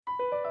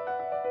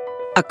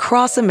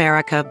Across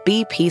America,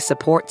 BP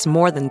supports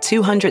more than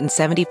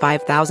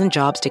 275,000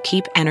 jobs to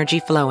keep energy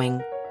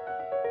flowing.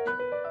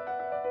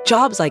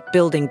 Jobs like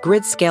building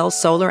grid-scale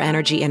solar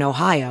energy in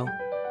Ohio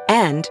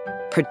and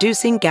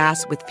producing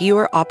gas with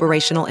fewer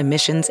operational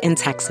emissions in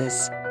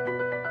Texas.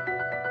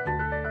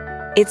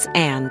 It's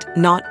and,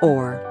 not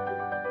or.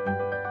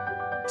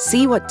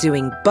 See what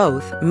doing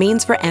both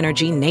means for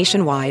energy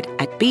nationwide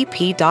at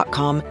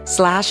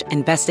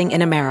bp.com/investing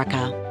in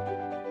America.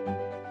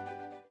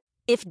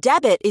 If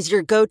debit is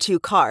your go-to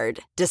card,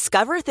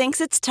 Discover thinks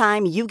it's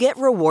time you get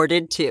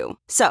rewarded too.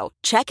 So,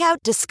 check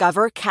out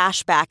Discover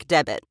Cashback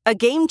Debit, a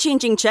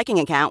game-changing checking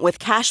account with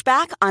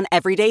cashback on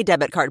everyday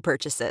debit card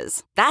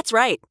purchases. That's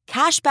right,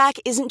 cashback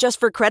isn't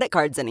just for credit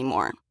cards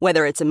anymore.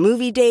 Whether it's a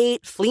movie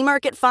date, flea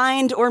market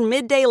find, or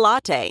midday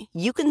latte,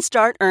 you can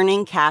start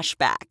earning cash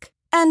back.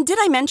 And did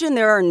I mention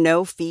there are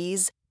no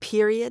fees,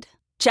 period?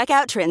 Check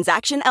out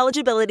transaction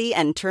eligibility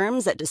and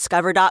terms at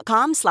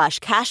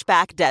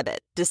discover.com/cashbackdebit.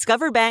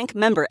 Discover Bank,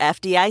 member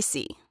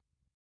FDIC.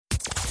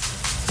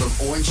 From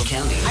Orange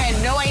County. I had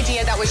no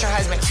idea that was your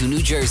husband. To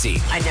New Jersey.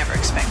 I never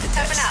expected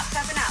this.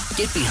 Stepping up.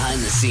 Get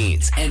behind the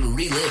scenes and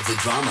relive the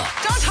drama.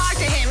 Don't talk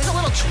to him. He's a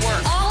little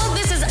twerp. All of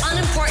this is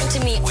unimportant to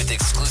me. With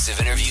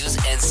exclusive interviews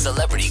and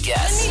celebrity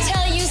guests. Let me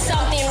tell you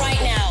something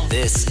right now.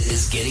 This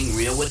is Getting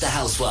Real with the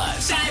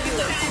Housewives.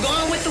 Fabulous.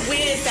 Going with the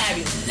wind,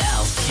 fabulous.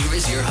 Now, here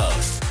is your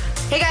host.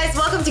 Hey guys,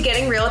 welcome to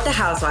Getting Real with the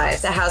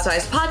Housewives, a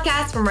Housewives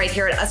podcast from right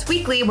here at Us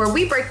Weekly, where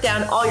we break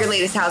down all your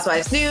latest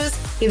Housewives news,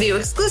 give you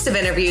exclusive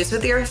interviews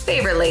with your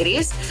favorite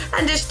ladies,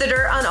 and dish the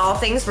dirt on all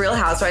things Real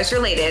Housewives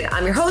related.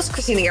 I'm your host,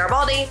 Christina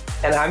Garibaldi.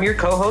 And I'm your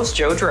co-host,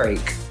 Joe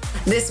Drake.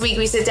 This week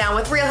we sit down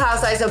with Real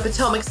Housewives of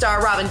Potomac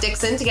star Robyn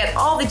Dixon to get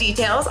all the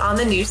details on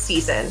the new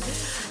season.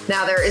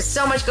 Now, there is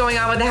so much going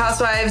on with the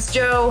Housewives.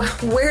 Joe,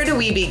 where do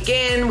we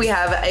begin? We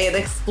have an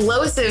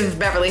explosive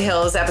Beverly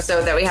Hills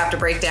episode that we have to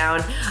break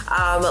down.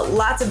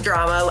 Lots of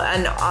drama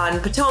on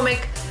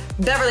Potomac,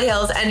 Beverly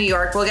Hills, and New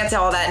York. We'll get to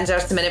all that in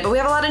just a minute, but we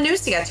have a lot of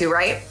news to get to,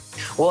 right?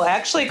 Well,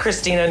 actually,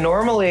 Christina,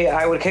 normally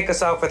I would kick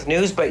us off with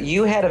news, but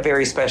you had a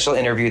very special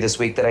interview this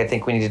week that I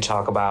think we need to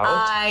talk about.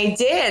 I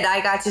did.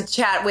 I got to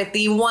chat with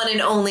the one and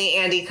only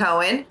Andy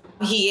Cohen.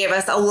 He gave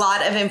us a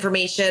lot of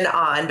information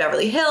on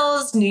Beverly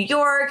Hills, New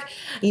York,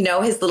 you know,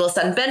 his little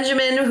son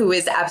Benjamin, who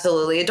is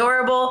absolutely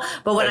adorable.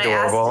 But when I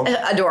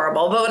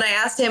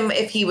asked him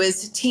if he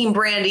was Team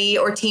Brandi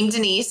or Team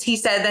Denise, he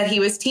said that he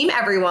was Team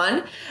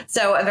everyone.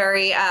 So a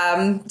very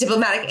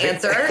diplomatic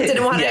answer.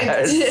 Didn't want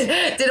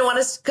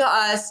to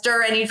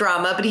stir any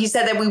drama, but he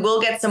said that we will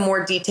get some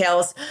more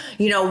details,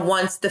 you know,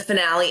 once the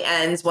finale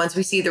ends, once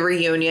we see the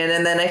reunion,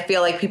 and then I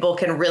feel like people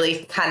can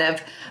really kind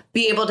of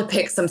be able to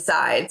pick some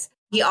sides.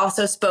 He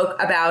also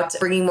spoke about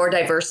bringing more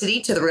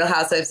diversity to the Real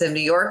Housewives of New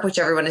York, which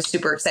everyone is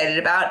super excited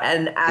about.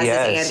 And as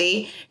is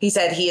Andy, he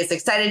said he is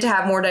excited to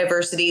have more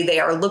diversity. They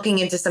are looking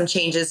into some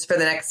changes for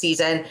the next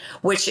season,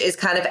 which is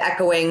kind of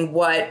echoing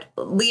what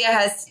Leah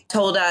has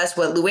told us,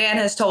 what Luann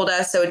has told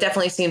us. So it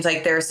definitely seems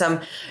like there's some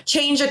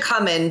change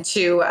coming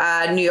to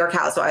New York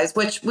Housewives,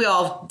 which we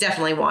all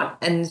definitely want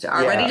and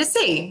are ready to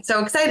see. So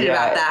excited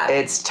about that.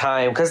 It's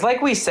time. Because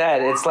like we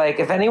said, it's like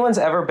if anyone's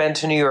ever been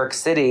to New York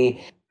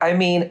City, I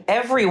mean,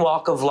 every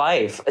walk of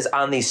life is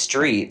on these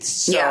streets.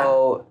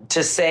 So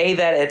to say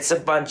that it's a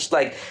bunch,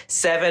 like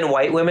 7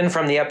 white women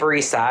from the Upper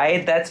East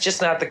Side, that's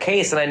just not the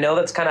case. And I know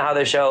that's kind of how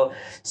the show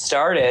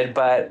started,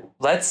 but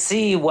let's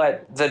see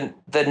what the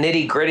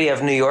nitty gritty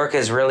of New York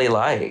is really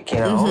like, you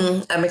know?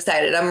 Mm-hmm. I'm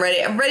excited. I'm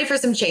ready for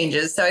some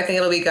changes. So I think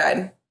it'll be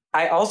good.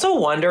 I also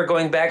wonder,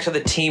 going back to the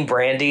Team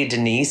Brandi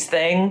Denise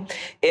thing,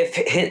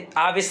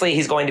 obviously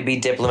he's going to be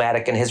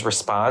diplomatic in his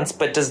response,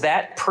 but does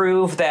that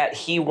prove that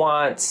he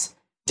wants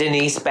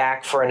Denise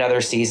back for another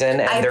season,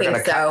 and they're going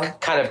to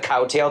kind of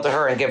cowtail to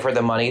her and give her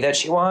the money that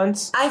she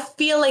wants? I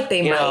feel like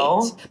they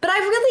might. But I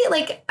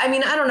really I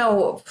don't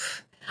know.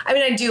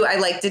 I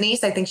like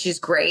Denise. I think she's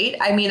great.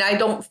 I mean, I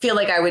don't feel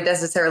like I would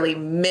necessarily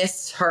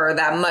miss her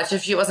that much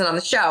if she wasn't on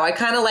the show. I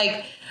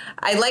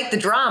like the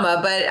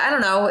drama, but I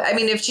don't know. I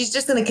mean, if she's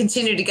just going to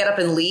continue to get up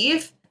and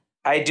leave.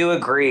 I do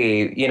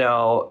agree. You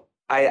know,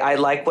 I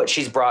like what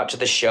she's brought to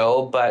the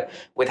show, but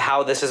with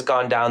how this has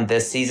gone down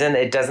this season,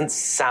 it doesn't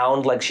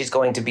sound like she's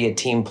going to be a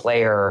team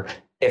player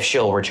if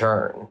she'll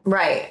return.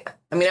 Right.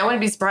 I mean, I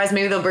wouldn't be surprised.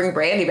 Maybe they'll bring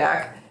Brandi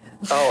back.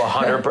 Oh,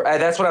 100%.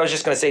 That's what I was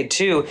just going to say,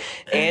 too.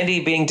 Andy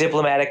being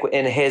diplomatic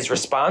in his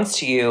response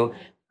to you,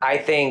 I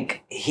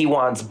think he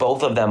wants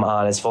both of them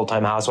on as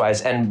full-time housewives,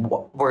 and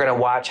we're going to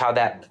watch how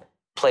that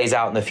plays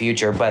out in the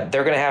future, but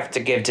they're going to have to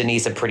give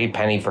Denise a pretty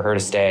penny for her to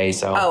stay.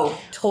 So. Oh,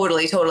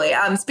 totally.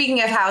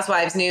 Speaking of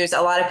Housewives news,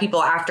 a lot of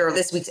people after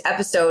this week's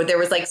episode, there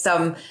was like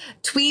some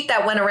tweet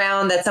that went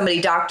around that somebody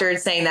doctored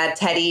saying that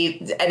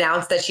Teddy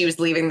announced that she was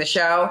leaving the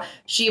show.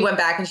 She went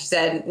back and she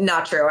said,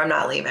 not true, I'm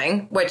not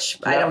leaving, which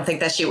I don't think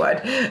that she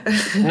would.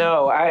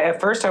 No,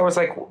 at first I was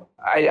like,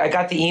 I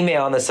got the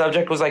email and the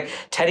subject was like,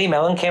 Teddy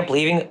Mellencamp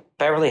leaving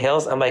Beverly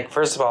Hills. I'm like,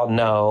 first of all,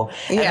 no.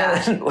 Yeah.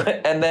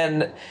 And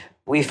then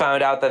we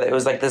found out that it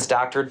was like this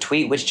doctored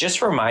tweet, which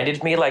just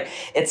reminded me, like,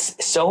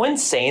 it's so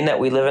insane that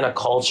we live in a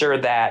culture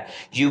that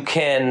you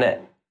can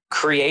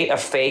create a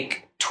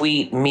fake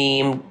tweet,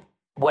 meme,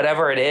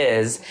 whatever it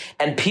is,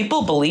 and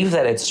people believe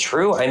that it's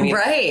true. I mean,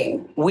 right.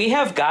 We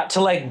have got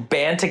to like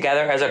band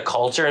together as a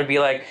culture and be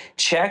like,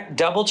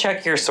 double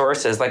check your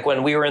sources. Like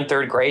when we were in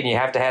third grade and you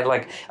have to have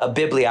like a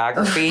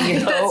bibliography, you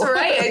know? That's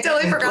right. I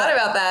totally forgot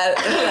about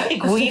that.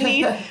 Like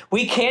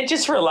we can't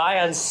just rely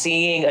on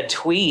seeing a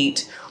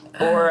tweet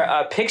or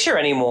a picture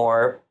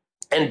anymore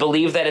and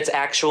believe that it's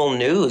actual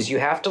news. You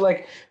have to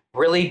like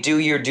really do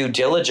your due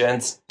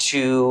diligence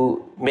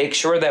to make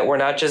sure that we're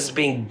not just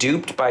being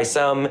duped by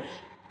some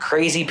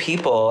crazy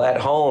people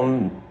at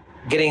home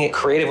getting it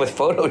creative with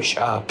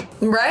Photoshop.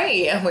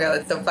 Right. Oh my God,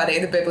 that's so funny.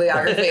 The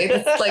bibliography.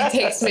 This like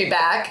takes me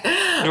back.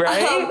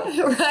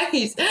 Right?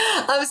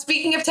 Right.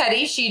 Speaking of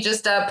Teddy, she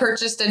just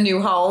purchased a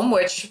new home,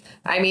 which,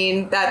 I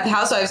mean, that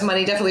housewives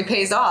money definitely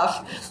pays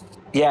off.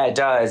 Yeah, it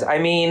does. I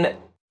mean,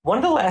 one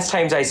of the last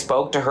times I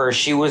spoke to her,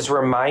 she was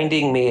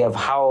reminding me of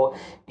how,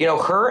 you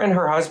know, her and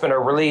her husband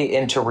are really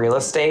into real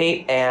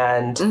estate.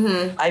 And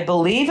I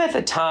believe at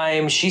the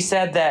time she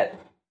said that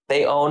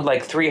they owned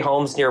like 3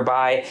 homes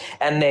nearby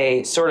and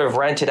they sort of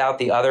rented out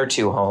the other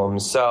 2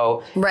 homes.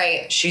 So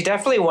she's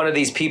definitely one of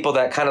these people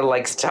that kind of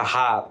likes to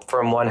hop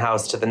from one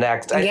house to the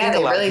next. I think a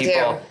lot of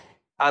people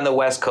on the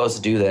West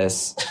Coast do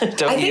this.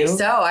 Don't I you? think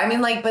so. I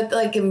mean, like, but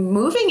like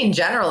moving in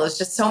general is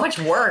just so much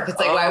work. It's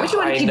like, why would you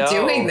want to keep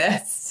doing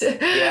this?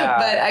 Yeah.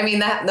 But I mean,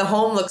 the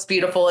home looks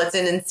beautiful. It's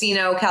in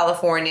Encino,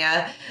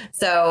 California.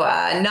 So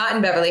not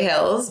in Beverly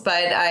Hills,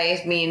 but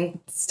I mean,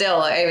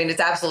 still, I mean,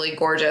 it's absolutely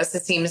gorgeous.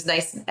 It seems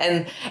nice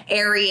and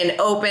airy and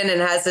open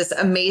and has this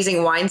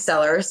amazing wine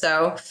cellar.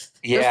 So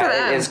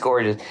yeah, it is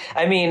gorgeous.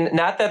 I mean,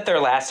 not that their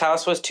last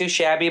house was too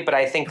shabby, but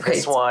I think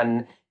this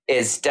one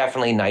is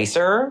definitely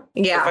nicer.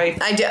 Yeah,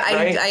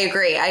 I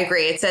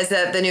agree. It says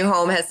that the new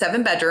home has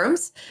 7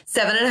 bedrooms,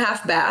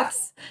 7.5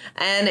 baths,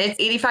 and it's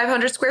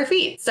 8,500 square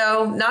feet.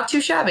 So not too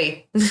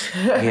shabby.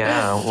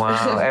 Yeah.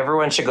 Wow.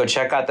 Everyone should go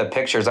check out the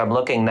pictures. I'm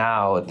looking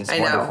now. It's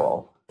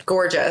wonderful.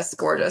 Gorgeous.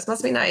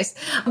 Must be nice.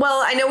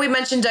 Well, I know we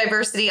mentioned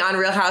diversity on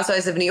Real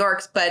Housewives of New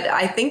York, but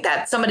I think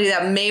that somebody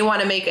that may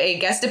want to make a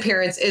guest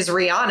appearance is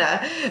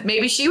Rihanna.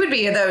 Maybe she would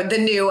be the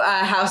new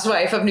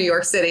housewife of New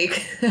York City.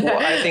 Well,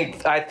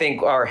 I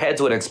think our heads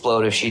would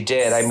explode if she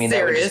did. I mean,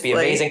 that would just be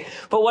amazing.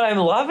 But what I'm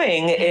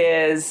loving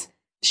is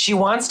she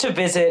wants to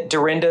visit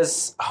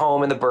Dorinda's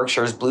home in the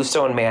Berkshires,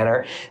 Bluestone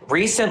Manor.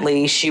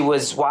 Recently, she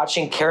was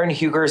watching Karen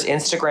Huger's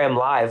Instagram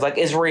Live. Like,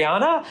 is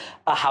Rihanna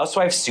a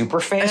housewife super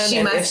fan?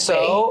 She must if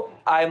so,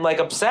 I'm like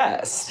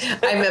obsessed.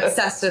 I'm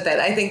obsessed with it.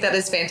 I think that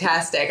is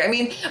fantastic. I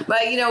mean,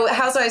 but you know,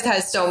 Housewives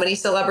has so many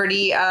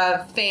celebrity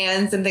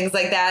fans and things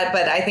like that.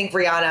 But I think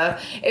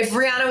if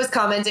Rihanna was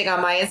commenting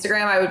on my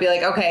Instagram, I would be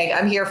like, okay,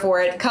 I'm here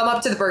for it. Come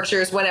up to the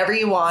Berkshires whenever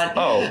you want.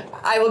 Oh,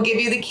 I will give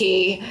you the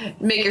key.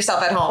 Make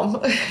yourself at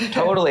home.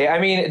 Totally. I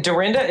mean,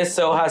 Dorinda is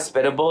so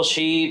hospitable.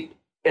 She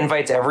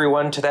invites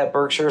everyone to that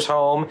Berkshires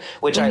home,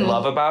 which I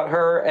love about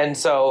her. And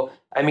so,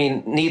 I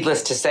mean,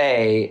 needless to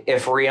say,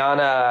 if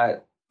Rihanna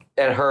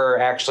and her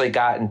actually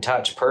got in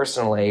touch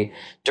personally,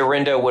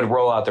 Dorinda would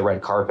roll out the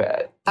red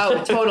carpet.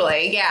 Oh,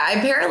 totally. Yeah.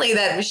 Apparently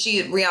that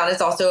Rihanna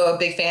is also a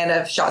big fan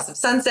of Shots of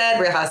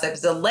Sunset, Real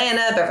Housewives of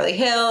Atlanta, Beverly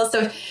Hills.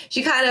 So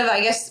she kind of,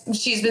 I guess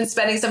she's been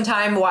spending some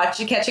time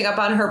catching up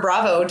on her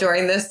Bravo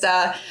during this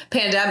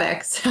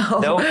pandemic. So.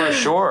 No, for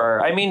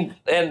sure. I mean,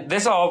 and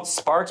this all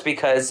sparked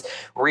because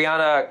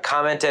Rihanna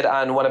commented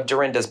on one of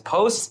Dorinda's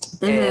posts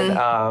in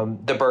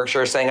the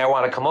Berkshire saying, I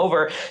want to come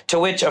over, to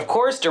which, of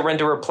course,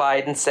 Dorinda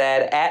replied and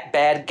said, at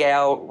Bad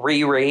Gal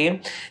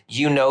Riri,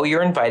 you know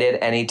you're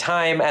invited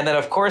anytime. And then,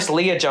 of course,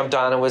 Leah jumped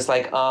on and was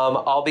like,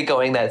 I'll be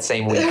going that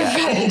same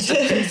weekend.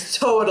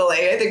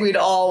 Totally. I think we'd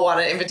all want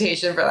an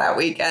invitation for that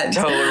weekend.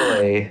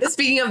 Totally.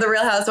 Speaking of the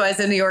Real Housewives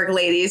of New York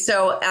ladies,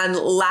 so on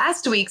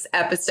last week's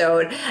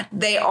episode,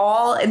 they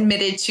all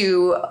admitted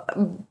to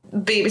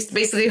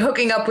basically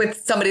hooking up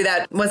with somebody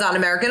that was on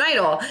American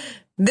Idol.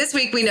 This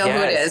week we know who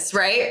it is,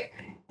 right?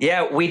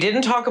 Yeah, we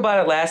didn't talk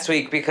about it last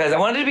week because I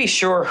wanted to be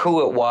sure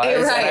who it was. Right.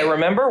 And I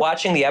remember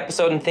watching the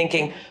episode and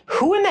thinking,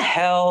 who in the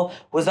hell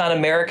was on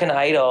American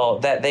Idol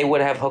that they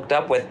would have hooked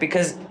up with?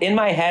 Because in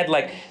my head,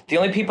 like, the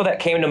only people that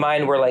came to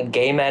mind were, like,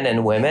 gay men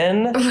and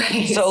women.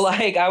 Right. So,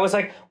 like, I was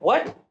like,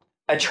 what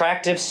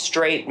attractive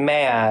straight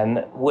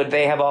man would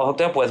they have all hooked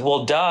up with?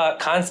 Well, duh,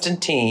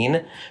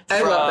 Constantine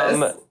I love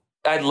this.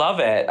 I love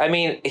it. I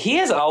mean, he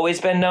has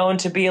always been known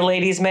to be a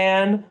ladies'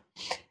 man.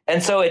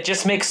 And so it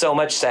just makes so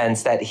much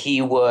sense that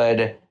he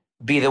would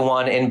be the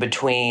one in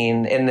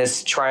between in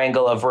this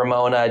triangle of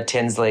Ramona,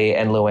 Tinsley,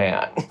 and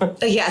Luann.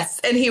 Yes,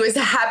 and he was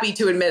happy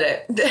to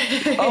admit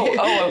it.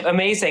 oh,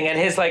 amazing. And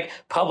his like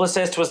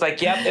publicist was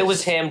like, yep, it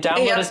was him.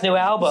 Download his new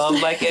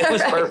album. Like, it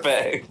was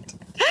perfect.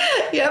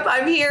 Yep,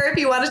 I'm here if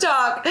you want to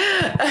talk.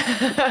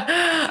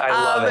 I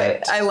love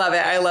it. I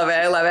love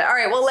it. All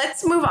right, well,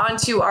 let's move on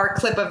to our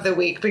clip of the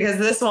week because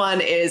this one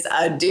is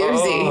a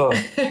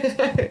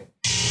doozy.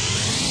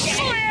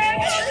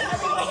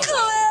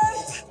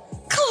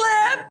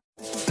 Clip.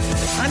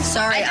 I'm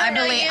sorry. I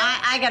believe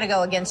I got to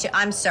go against you.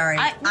 I'm sorry.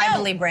 I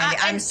believe Brandi.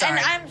 I'm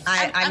sorry.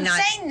 I'm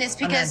not saying this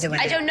because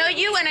I don't know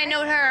you and I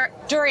know her.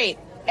 Dorit,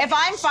 if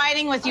I'm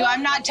fighting with you,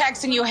 I'm not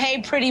texting you,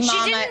 hey, pretty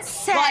mama. She didn't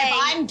say. Well,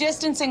 if I'm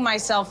distancing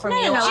myself from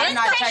you, I'm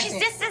not texting. She's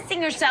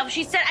distancing herself.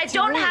 She said, I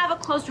don't have a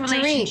close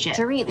relationship.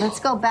 Dorit,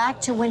 let's go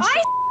back to when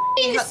I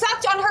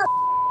sucked on her.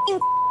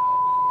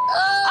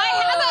 I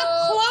have a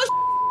close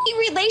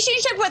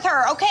relationship with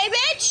her, okay,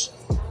 bitch?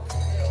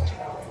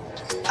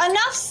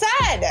 Enough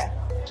said.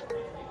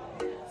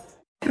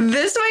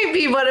 This might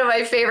be one of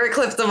my favorite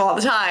clips of all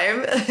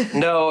time.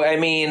 No, I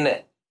mean,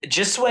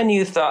 just when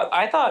you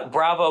I thought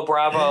bravo,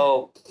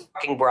 bravo,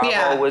 fucking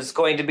bravo was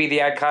going to be the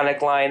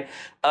iconic line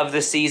of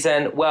the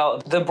season.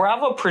 Well, the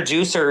Bravo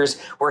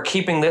producers were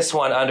keeping this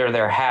one under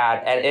their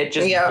hat, and it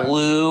just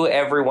blew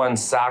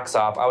everyone's socks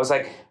off. I was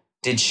like,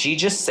 did she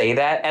just say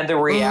that? And the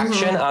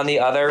reaction on the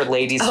other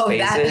ladies'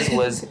 faces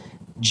was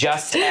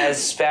just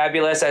as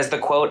fabulous as the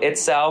quote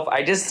itself.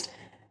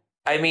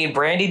 I mean,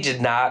 Brandi did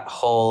not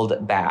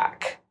hold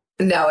back.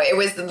 No, it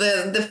was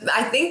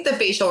I think the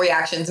facial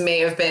reactions may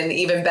have been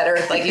even better,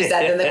 like you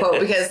said, than the quote,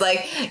 because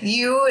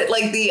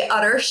the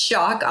utter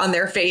shock on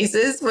their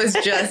faces was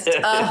just,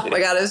 oh my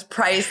God, it was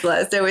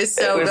priceless. It was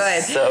so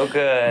good. So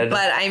good.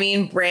 But I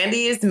mean,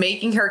 Brandi is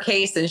making her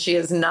case and she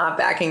is not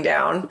backing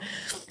down.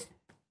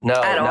 No,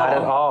 not at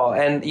all.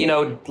 And,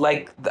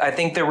 I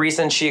think the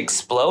reason she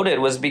exploded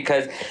was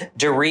because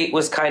Dorit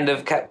was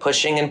kept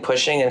pushing and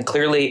pushing. And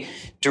clearly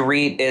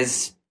Dorit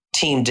is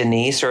Team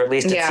Denise, or at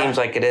least it seems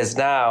like it is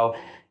now.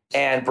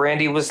 And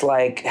Brandi was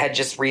had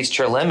just reached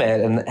her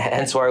limit. And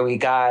hence why we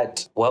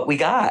got what we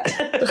got.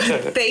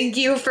 Thank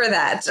you for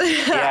that.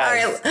 Yes. All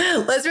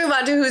right, let's move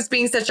on to who's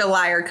being such a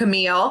liar,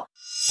 Camille.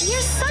 You're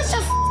such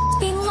a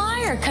f***ing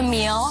liar,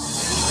 Camille.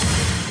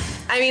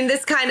 I mean,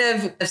 this kind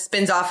of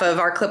spins off of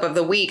our clip of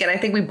the week, and I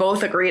think we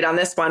both agreed on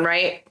this one,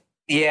 right?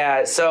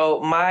 Yeah,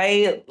 so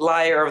my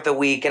liar of the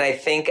week, and I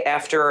think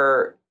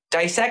after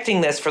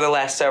dissecting this for the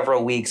last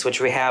several weeks, which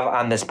we have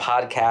on this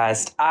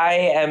podcast, I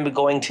am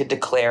going to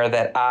declare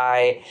that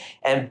I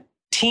am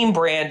Team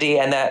Brandi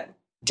and that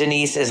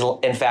Denise is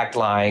in fact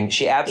lying.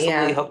 She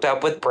absolutely hooked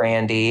up with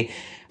Brandi,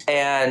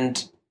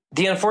 and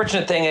the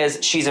unfortunate thing is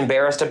she's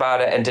embarrassed about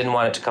it and didn't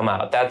want it to come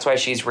out. That's why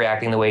she's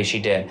reacting the way she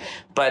did.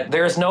 But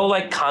there's no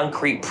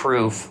concrete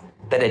proof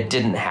that it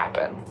didn't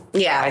happen.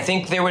 Yeah. I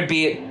think there would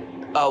be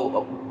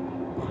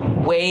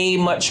way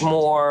much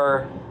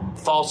more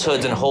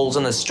falsehoods and holes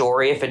in the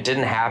story if it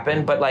didn't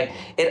happen. But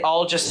it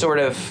all just sort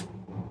of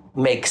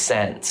makes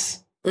sense.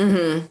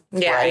 Mm-hmm.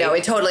 Yeah, right? No,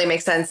 it totally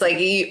makes sense.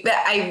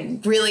 I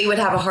really would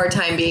have a hard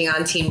time being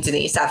on Team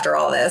Denise after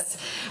all this.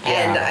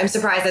 And I'm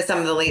surprised that some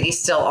of the ladies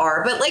still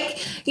are. But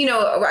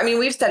I mean,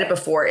 we've said it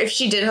before. If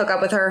she did hook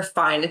up with her,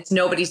 fine. It's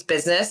nobody's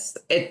business,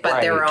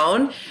 but their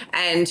own.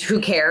 And who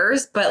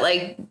cares? But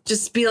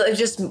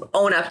just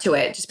own up to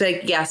it. Just be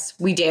like, yes,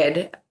 we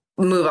did.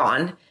 Move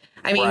on.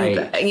 I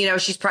mean,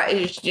 she's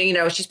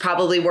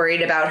probably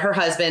worried about her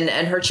husband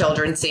and her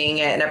children seeing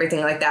it and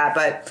everything like that.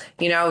 But,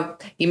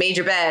 you made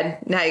your bed.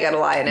 Now you got to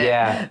lie in it.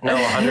 Yeah, no,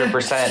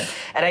 100%.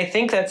 And I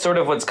think that's sort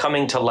of what's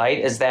coming to light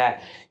is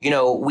that,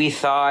 we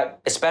thought,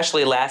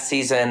 especially last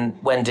season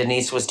when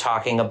Denise was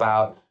talking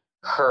about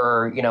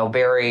her,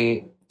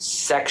 very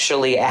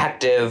sexually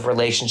active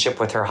relationship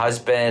with her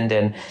husband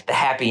and the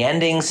happy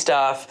ending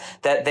stuff,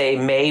 that they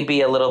may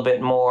be a little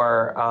bit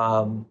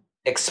more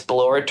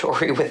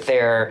exploratory with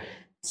their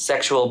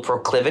sexual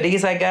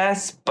proclivities, I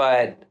guess.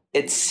 But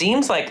it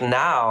seems like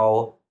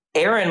now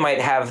Aaron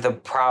might have the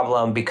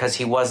problem because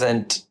he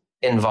wasn't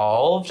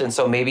involved. And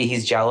so maybe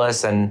he's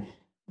jealous, and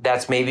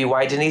that's maybe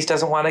why Denise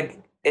doesn't want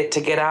it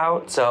to get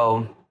out.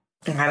 So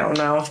I don't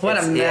know.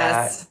 What a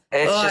mess. Yeah,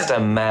 it's just a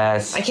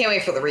mess. I can't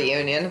wait for the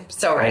reunion. I'm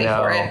so ready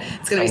for it.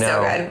 It's going to be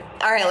so good.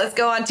 All right, let's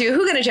go on to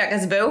who gonna check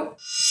us, boo?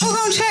 Who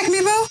gonna check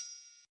me, boo?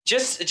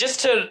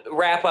 Just to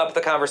wrap up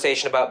the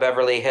conversation about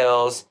Beverly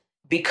Hills,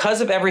 because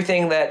of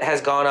everything that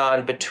has gone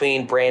on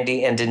between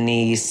Brandi and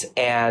Denise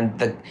and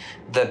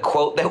the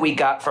quote that we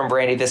got from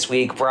Brandi this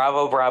week,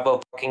 bravo,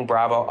 bravo, fucking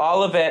bravo,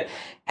 all of it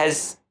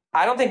has,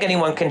 I don't think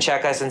anyone can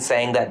check us in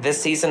saying that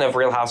this season of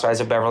Real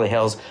Housewives of Beverly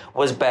Hills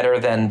was better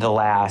than the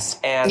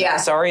last. And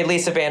sorry,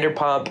 Lisa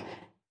Vanderpump,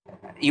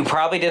 you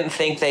probably didn't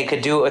think they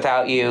could do it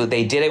without you.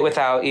 They did it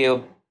without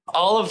you.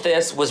 All of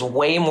this was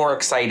way more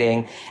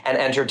exciting and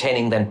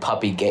entertaining than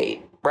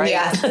Puppygate, right?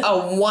 Yes,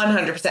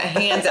 100%.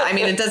 Hands. I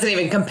mean, it doesn't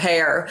even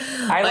compare.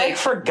 I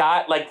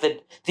forgot,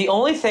 the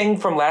only thing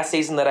from last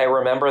season that I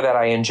remember that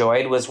I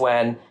enjoyed was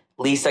when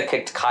Lisa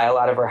kicked Kyle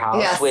out of her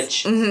house,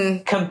 which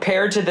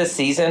compared to this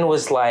season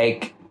was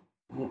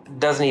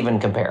doesn't even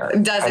compare.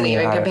 Doesn't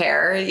even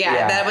compare.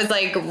 Yeah, that was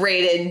like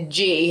rated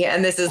G,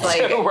 and this is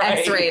like right.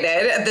 X-rated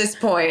at this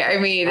point. I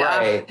mean,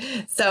 right.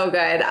 So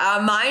good.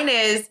 Mine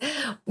is,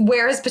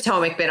 where has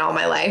Potomac been all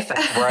my life?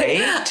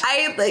 Right.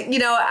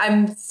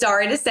 I'm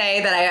sorry to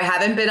say that I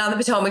haven't been on the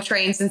Potomac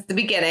train since the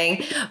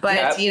beginning,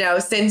 but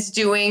since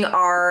doing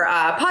our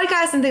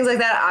podcast and things like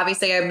that,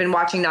 obviously I've been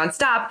watching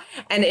nonstop,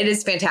 and it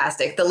is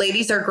fantastic. The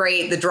ladies are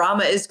great. The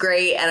drama is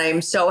great, and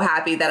I'm so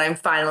happy that I'm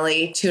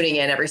finally tuning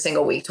in every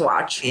single week to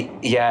watch.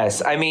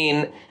 Yes. I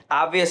mean,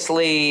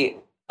 obviously,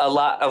 a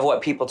lot of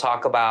what people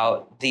talk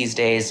about these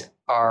days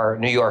are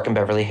New York and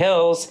Beverly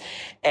Hills.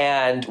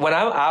 And when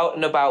I'm out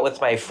and about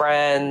with my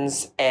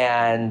friends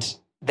and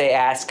they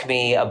ask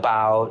me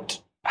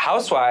about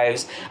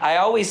Housewives, I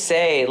always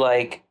say,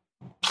 like,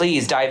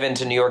 please dive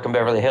into New York and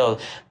Beverly Hills.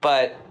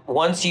 But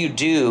once you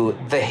do,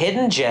 the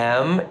hidden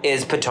gem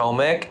is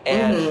Potomac.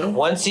 And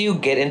once you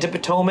get into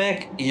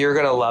Potomac, you're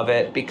going to love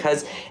it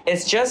because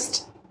it's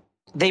just,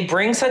 they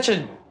bring such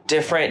a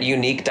different,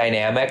 unique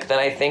dynamic than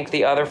I think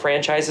the other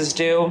franchises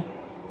do.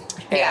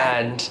 Yeah.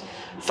 And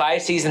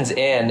 5 seasons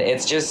in,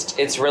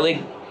 it's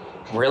really,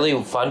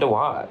 really fun to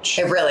watch.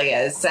 It really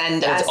is.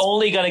 And it's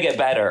only going to get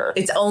better.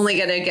 It's only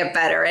going to get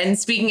better. And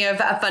speaking of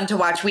fun to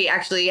watch, we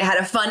actually had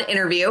a fun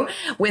interview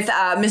with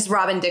Miss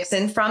Robyn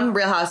Dixon from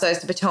Real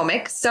Housewives of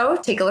Potomac. So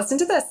take a listen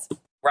to this.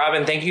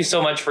 Robyn, thank you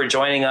so much for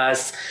joining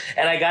us.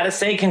 And I got to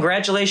say,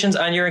 congratulations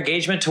on your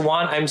engagement to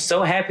Juan. I'm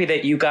so happy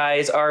that you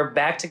guys are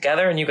back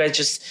together and you guys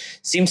just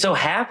seem so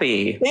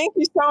happy. Thank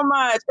you so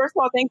much. First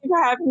of all, thank you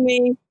for having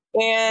me.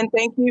 And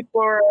thank you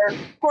for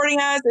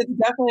supporting us. It's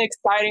definitely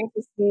exciting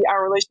to see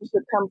our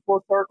relationship come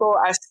full circle.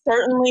 I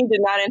certainly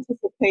did not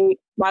anticipate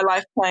my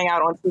life playing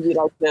out on TV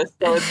like this.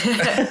 So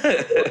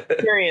it's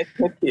experience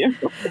with you.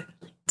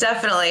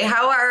 Definitely.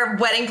 How are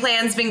wedding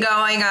plans been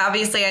going?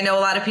 Obviously, I know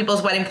a lot of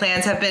people's wedding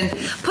plans have been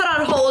put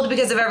on hold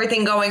because of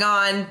everything going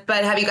on.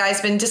 But have you guys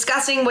been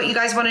discussing what you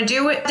guys want to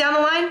do down the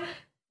line?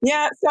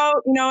 Yeah.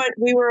 So,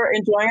 we were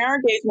enjoying our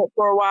engagement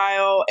for a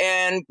while.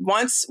 And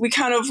once we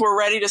kind of were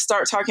ready to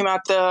start talking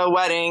about the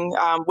wedding,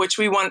 which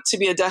we want to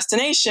be a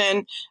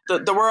destination,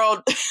 the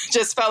world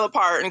just fell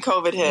apart and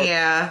COVID hit.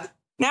 Yeah.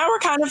 Now we're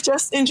kind of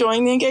just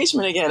enjoying the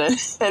engagement again.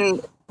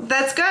 And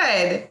that's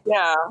good.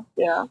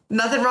 Yeah.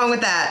 Nothing wrong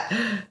with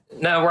that.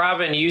 Now,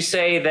 Robyn, you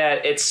say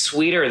that it's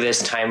sweeter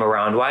this time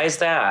around. Why is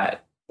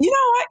that? You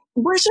know what?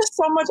 We're just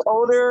so much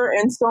older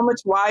and so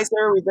much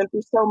wiser. We've been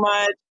through so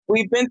much.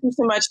 We've been through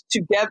so much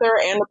together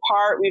and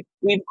apart.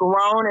 We've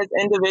grown as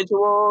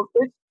individuals.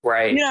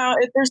 Right.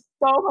 There's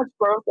so much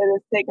growth that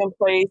has taken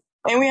place.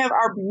 And we have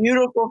our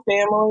beautiful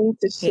family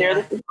to share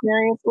this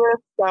experience with.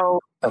 So,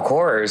 of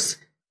course.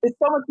 It's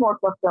so much more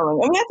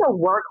fulfilling. And we had to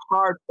work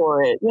hard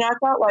for it. I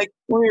felt like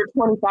when we were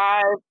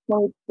 25,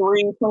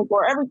 23,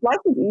 24, life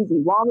was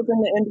easy. Juan was in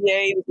the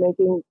NBA, he was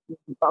making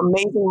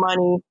amazing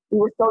money. We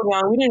were so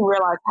young, we didn't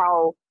realize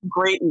how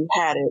great we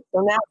had it.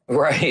 So now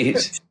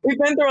we've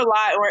been through a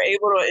lot and we're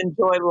able to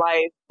enjoy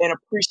life and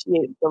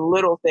appreciate the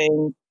little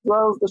things as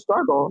well as the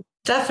struggle.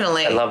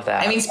 Definitely. I love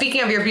that. I mean,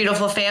 speaking of your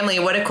beautiful family,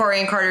 what did Corey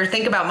and Carter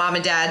think about mom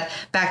and dad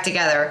back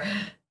together?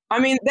 I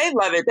mean, they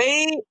love it.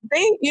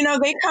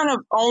 They kind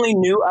of only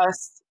knew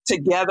us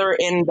together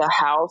in the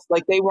house.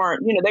 Like they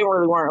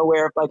really weren't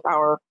aware of like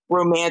our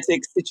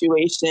romantic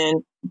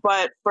situation.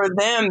 But for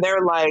them,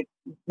 they're like,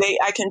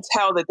 I can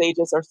tell that they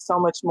just are so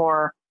much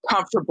more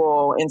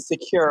comfortable and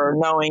secure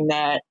knowing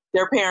that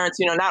their parents,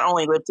 not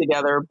only live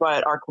together,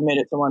 but are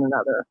committed to one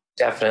another.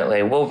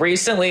 Definitely. Well,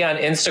 recently on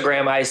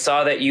Instagram, I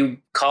saw that you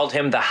called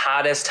him the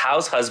hottest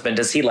house husband.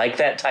 Does he like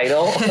that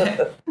title?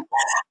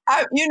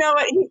 You know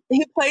what?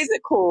 He plays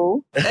it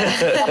cool, but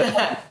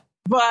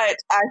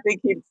I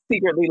think he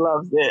secretly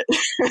loves it.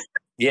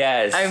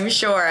 Yes. I'm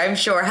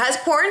sure. Has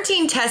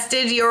quarantine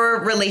tested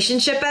your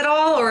relationship at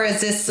all? Or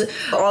is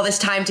all this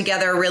time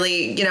together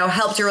really,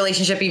 helped your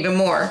relationship even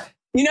more?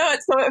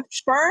 So at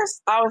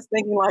first I was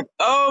thinking like,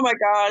 oh my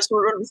gosh,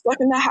 we're going to be stuck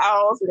in the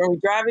house. We're going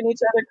to be driving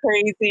each other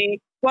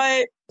crazy.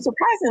 But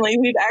surprisingly,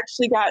 we've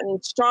actually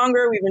gotten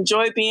stronger. We've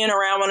enjoyed being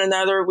around one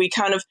another. We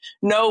kind of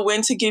know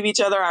when to give each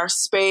other our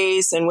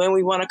space and when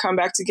we want to come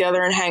back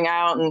together and hang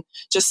out and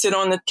just sit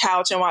on the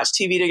couch and watch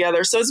TV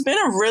together. So it's been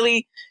a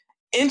really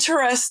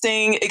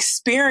interesting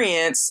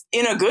experience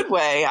in a good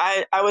way.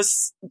 I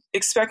was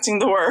expecting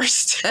the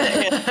worst.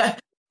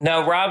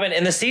 Now, Robyn,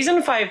 in the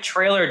season 5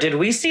 trailer, did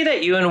we see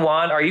that you and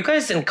Juan, are you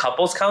guys in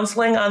couples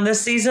counseling on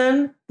this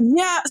season?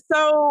 Yeah.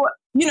 So,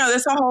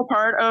 that's a whole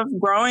part of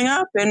growing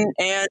up and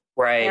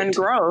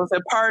growth.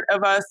 A part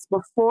of us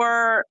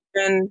before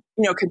and,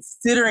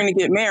 considering to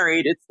get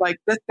married. It's like,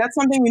 that's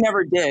something we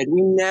never did.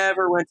 We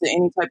never went to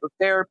any type of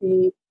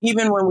therapy,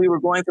 even when we were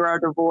going through our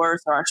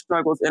divorce or our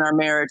struggles in our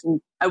marriage.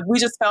 And we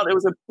just felt it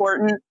was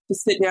important to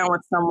sit down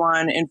with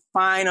someone and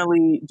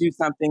finally do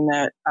something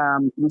that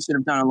we should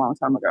have done a long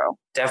time ago.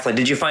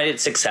 Definitely. Did you find it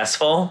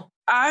successful?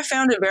 I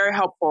found it very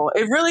helpful.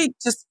 It really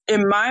just,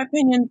 in my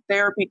opinion,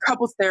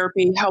 couples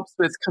therapy helps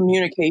with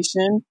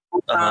communication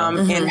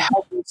and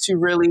helping to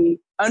really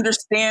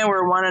understand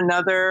where one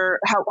another,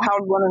 how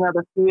one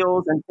another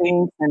feels and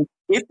thinks. And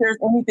if there's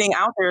anything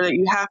out there that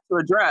you have to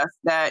address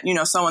that,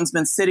 someone's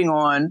been sitting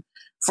on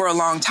for a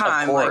long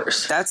time, like,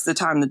 that's the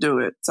time to do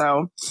it.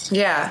 So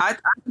yeah, I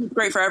think it's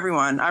great for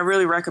everyone. I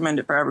really recommend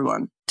it for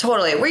everyone.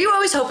 Totally. Were you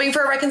always hoping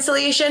for a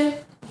reconciliation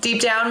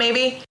deep down,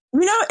 maybe?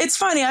 It's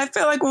funny. I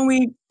feel like when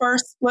we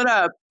first split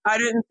up, I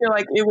didn't feel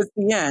like it was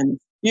the end.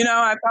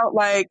 I felt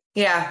like,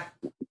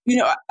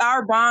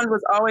 our bond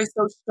was always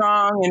so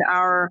strong and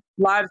our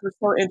lives were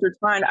so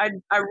intertwined.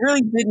 I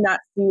really did not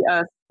see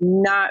us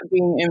not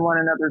being in one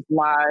another's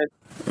lives.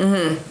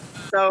 Mm-hmm.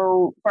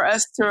 So for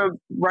us to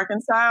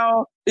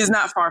reconcile is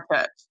not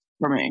far-fetched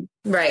for me.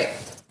 Right.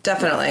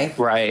 Definitely.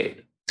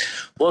 Right.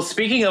 Well,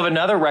 speaking of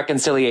another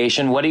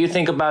reconciliation, what do you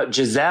think about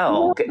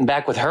Giselle getting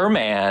back with her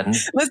man?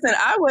 Listen,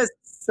 I was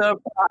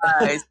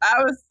surprised.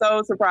 I was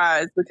so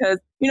surprised because,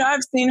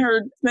 I've seen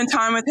her spend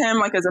time with him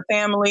like as a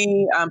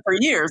family for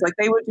years. Like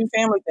they would do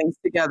family things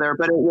together,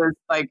 but it was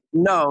like,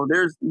 no,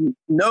 there's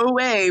no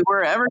way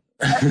we're ever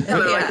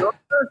together. Like those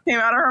words came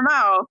out of her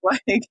mouth.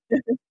 Like,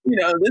 this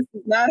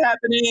is not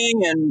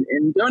happening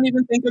and don't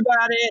even think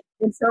about it.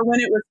 And so when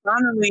it was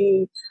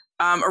finally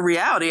a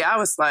reality, I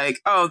was like,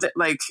 I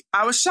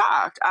was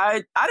shocked.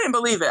 I didn't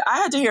believe it. I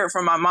had to hear it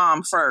from my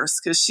mom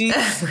first because she,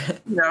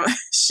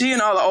 she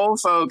and all the old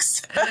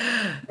folks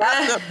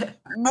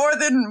more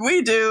than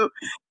we do.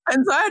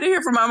 And so I had to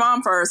hear from my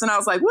mom first. And I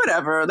was like,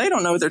 whatever. They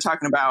don't know what they're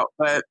talking about.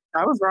 But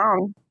I was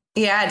wrong.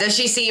 Yeah. Does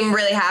she seem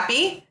really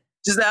happy?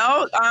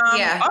 Giselle?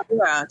 Yeah. Oh,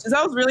 yeah.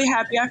 Giselle's really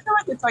happy. I feel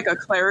like it's like a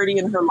clarity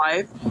in her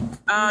life.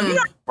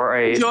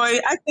 Right.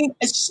 I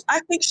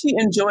think she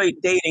enjoyed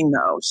dating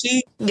though.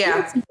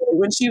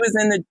 When she was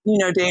in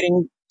the,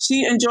 dating,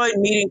 she enjoyed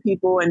meeting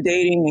people and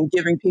dating and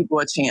giving people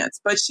a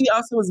chance. But she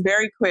also was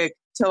very quick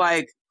to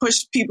like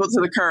push people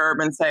to the curb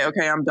and say,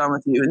 okay, I'm done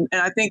with you.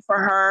 And I think for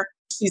her,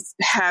 she's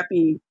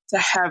happy to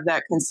have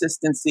that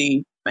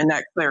consistency and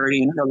that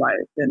clarity in her life.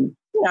 And,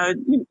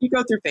 you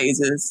go through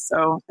phases.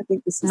 So I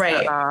think this is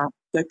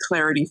the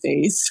clarity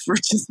phase for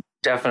Giselle.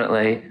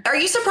 Definitely. Are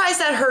you surprised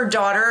that her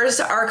daughters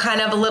are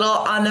kind of a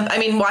little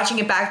watching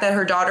it back, that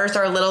her daughters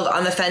are a little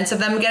on the fence of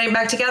them getting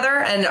back together?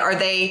 And are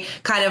they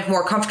kind of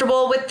more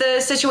comfortable with the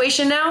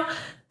situation now?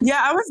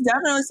 Yeah, I was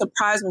definitely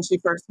surprised when she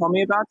first told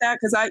me about that.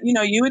 Because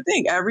you would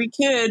think every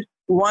kid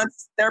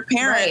wants their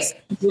parents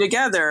to be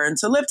together and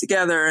to live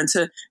together and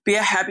to be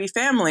a happy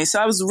family.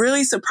 So I was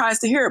really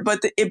surprised to hear it.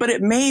 But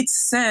it made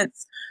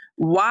sense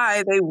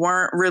why they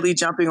weren't really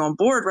jumping on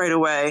board right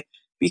away,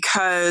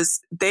 because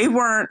they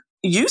weren't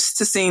used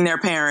to seeing their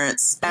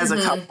parents as a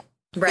couple.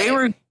 Right. They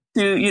were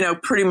to,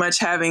 pretty much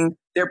having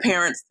their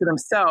parents to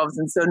themselves.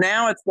 And so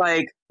now it's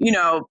like,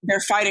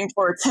 they're fighting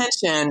for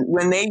attention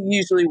when they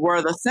usually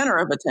were the center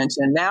of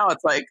attention. Now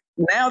it's like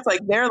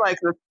they're like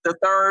the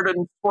third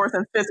and fourth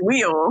and fifth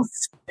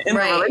wheels.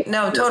 Right.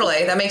 No,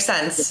 totally. That makes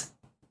sense.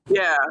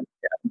 Yeah.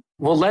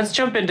 Well, let's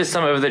jump into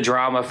some of the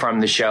drama from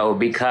the show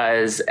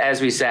because,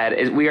 as we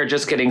said, we are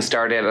just getting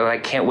started and I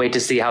can't wait to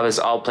see how this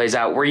all plays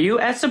out. Were you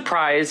as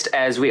surprised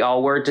as we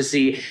all were to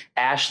see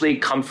Ashley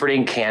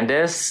comforting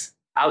Candace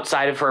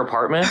outside of her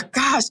apartment?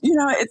 Gosh,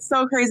 it's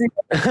so crazy.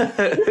 So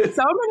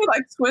many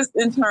twists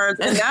and turns.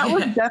 And that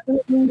was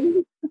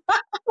definitely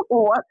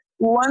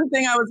one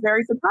thing I was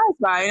very surprised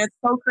by. And it's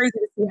so crazy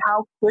to see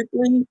how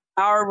quickly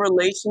our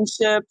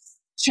relationships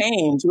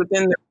change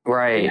within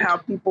and how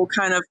people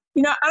kind of,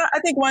 I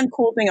think one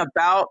cool thing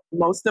about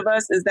most of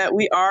us is that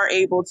we are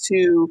able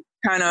to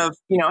kind of,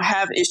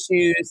 have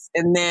issues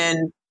and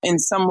then in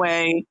some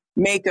way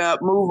make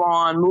up, move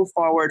on, move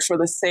forward for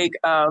the sake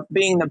of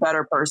being the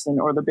better person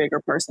or the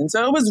bigger person.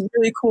 So it was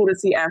really cool to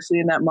see Ashley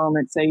in that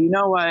moment say, you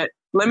know what,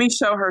 let me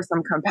show her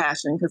some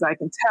compassion because I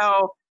can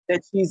tell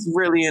that she's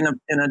really in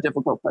a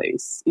difficult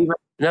place.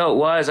 No, it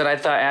was. And I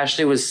thought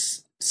Ashley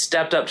was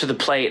stepped up to the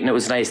plate and it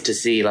was nice to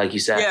see, like you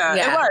said. Yeah.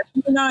 It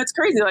was. It's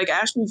crazy. Like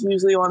Ashley's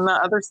usually on the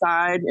other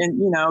side and,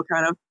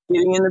 kind of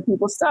getting into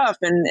people's stuff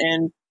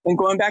and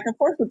going back and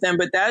forth with them.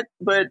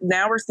 But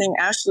now we're seeing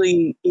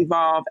Ashley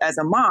evolve as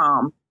a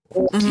mom.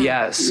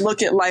 Yes.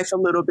 Look at life a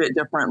little bit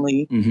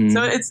differently. Mm-hmm.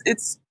 So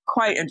it's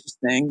quite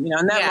interesting.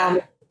 In that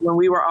moment when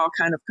we were all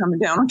kind of coming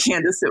down on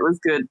Candace, it was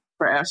good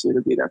for Ashley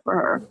to be there for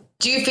her.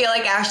 Do you feel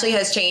like Ashley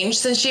has changed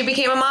since she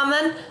became a mom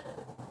then?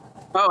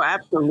 Oh,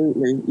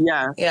 absolutely.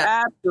 Yes,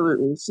 yeah.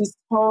 Absolutely. She's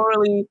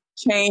totally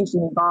changed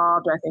and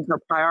evolved. I think her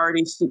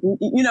priorities,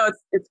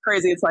 it's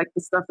crazy. It's like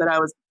the stuff that I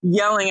was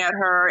yelling at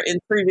her in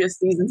previous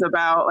seasons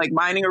about like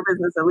minding her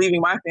business and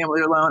leaving my family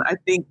alone. I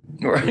think,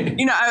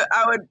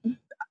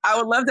 I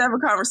would love to have a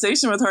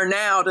conversation with her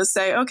now to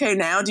say, okay,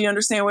 now do you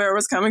understand where it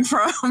was coming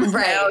from?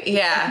 Right.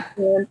 Yeah.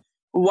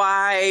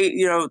 Why,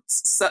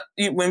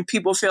 when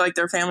people feel like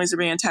their families are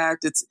being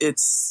attacked,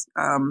 it's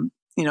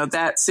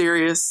that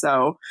serious.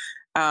 So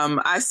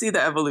I see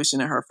the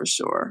evolution in her for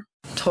sure.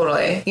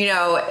 Totally. You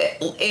know,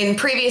 in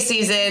previous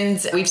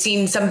seasons, we've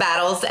seen some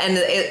battles, and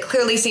it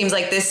clearly seems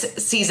like this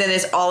season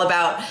is all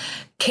about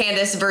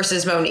Candace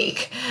versus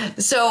Monique.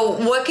 So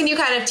what can you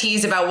kind of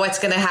tease about what's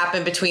going to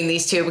happen between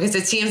these two? Because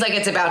it seems like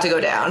it's about to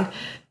go down.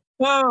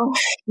 Oh,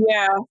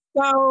 yeah.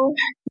 So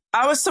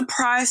I was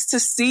surprised to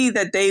see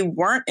that they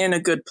weren't in a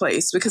good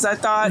place, because I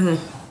thought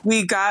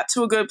we got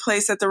to a good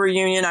place at the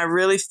reunion. I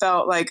really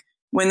felt like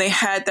when they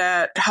had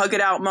that hug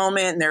it out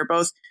moment and they're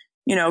both,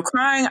 you know,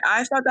 crying,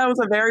 I thought that was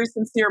a very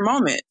sincere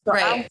moment. So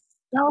I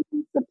was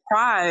so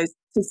surprised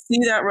to see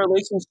that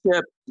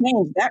relationship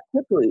change that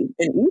quickly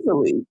and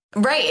easily.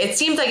 Right. It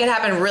seems like it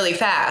happened really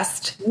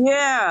fast.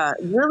 Yeah,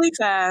 really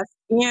fast.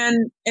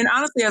 And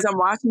honestly, as I'm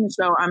watching the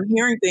show, I'm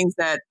hearing things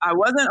that I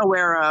wasn't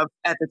aware of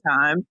at the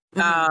time,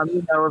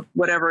 you know,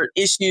 whatever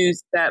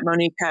issues that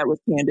Monique had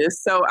with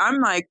Candace. So I'm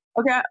like,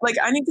 okay, like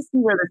I need to see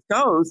where this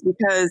goes,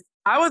 because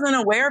I wasn't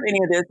aware of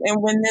any of this.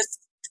 And when this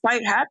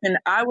fight happened,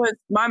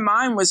 my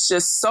mind was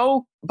just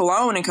so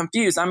blown and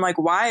confused. I'm like,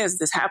 why is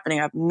this happening?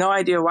 I have no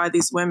idea why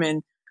these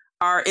women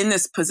are in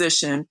this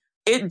position.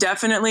 It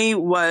definitely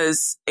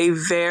was a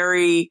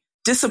very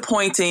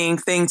disappointing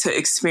thing to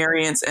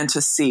experience and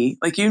to see.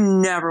 Like, you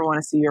never want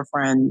to see your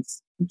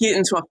friends get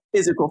into a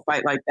physical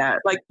fight like that.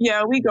 Like,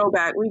 yeah, we go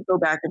back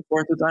and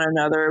forth with one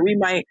another. We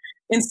might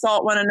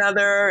insult one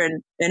another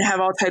and have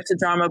all types of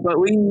drama, but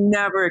we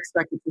never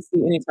expected to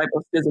see any type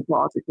of physical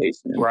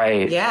altercation.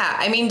 Right. Yeah.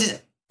 I mean,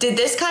 did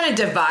this kind of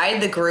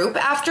divide the group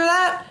after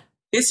that?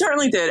 It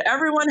certainly did.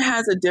 Everyone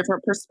has a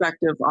different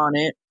perspective on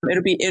it.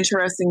 It'll be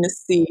interesting to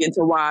see and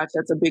to watch.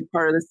 That's a big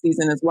part of the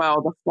season as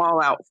well, the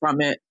fallout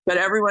from it. But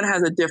everyone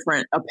has a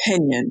different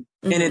opinion,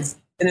 and it's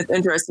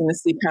interesting to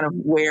see kind of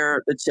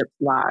where the chips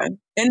lie.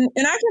 And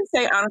I can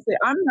say honestly,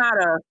 I'm not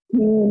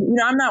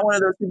I'm not one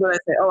of those people that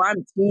say, oh,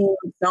 I'm team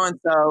so and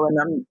so, and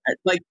I'm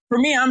like, for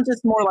me, I'm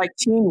just more like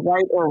team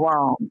right or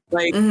wrong.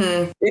 Like,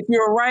 if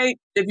you're right,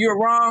 if you're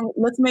wrong,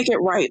 let's make it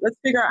right. Let's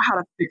figure out how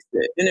to fix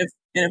it. And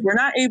if we're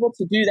not able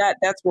to do that,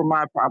 that's where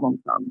my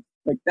problem comes.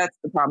 Like, that's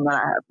the problem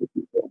that I have with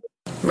people.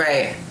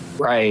 Right.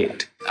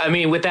 Right. I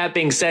mean, with that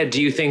being said,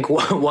 do you think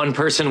one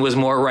person was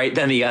more right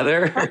than the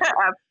other?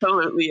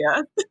 Absolutely,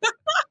 yes.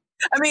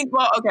 I mean,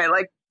 well, okay,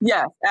 like,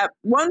 yes,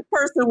 one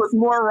person was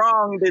more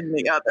wrong than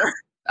the other.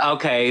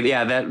 Okay,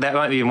 yeah, that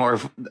might be a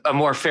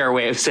more fair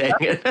way of saying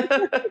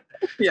it.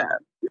 Yeah.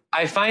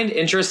 I find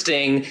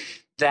interesting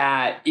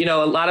that, you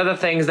know, a lot of the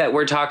things that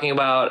we're talking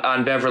about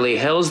on Beverly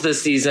Hills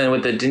this season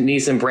with the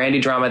Denise and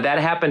Brandi drama, that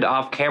happened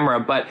off camera.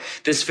 But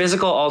this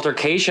physical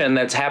altercation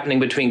that's happening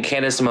between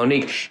Candace and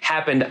Monique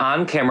happened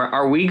on camera.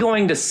 Are we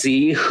going to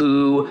see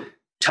who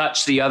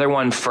touched the other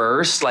one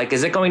first? Like,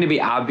 is it going to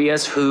be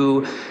obvious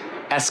who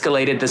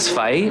escalated this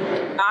fight?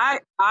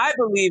 I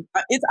believe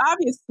it's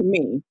obvious to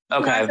me.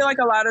 Okay. I feel like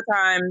a lot of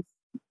times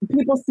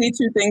people see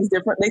two things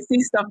different. They see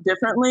stuff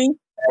differently.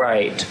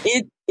 Right.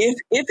 If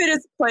it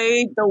is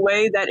played the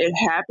way that it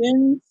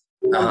happens,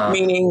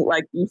 meaning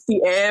like you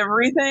see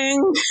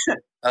everything,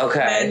 okay,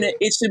 then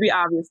it should be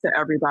obvious to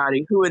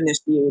everybody who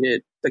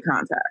initiated the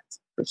contact,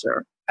 for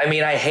sure. I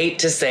mean, I hate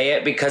to say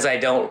it because I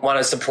don't want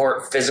to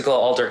support physical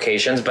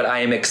altercations, but I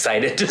am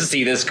excited to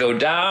see this go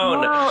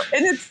down. No,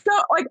 and it's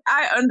so, like,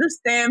 I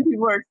understand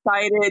people are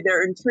excited,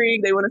 they're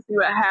intrigued, they want to see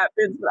what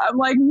happens, but I'm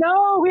like,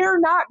 no, we are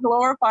not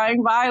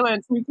glorifying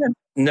violence. We can.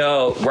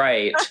 No,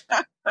 right.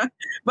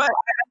 But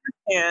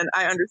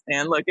I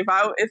understand. Look, if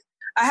I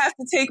have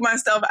to take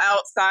myself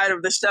outside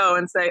of the show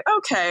and say,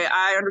 okay,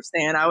 I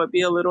understand, I would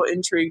be a little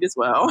intrigued as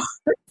well.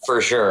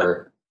 For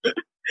sure.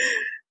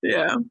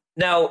 Yeah.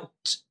 Now,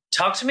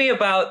 talk to me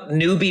about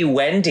newbie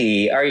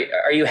Wendy. Are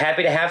you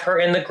happy to have her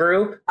in the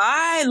group?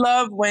 I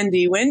love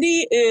Wendy.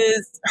 Wendy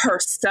is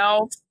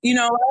herself. You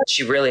know,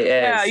 she really is.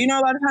 Yeah, you know,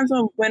 a lot of times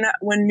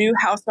when new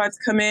housewives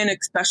come in,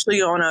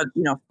 especially on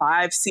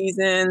 5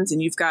 seasons,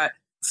 and you've got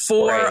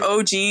 4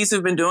 OGs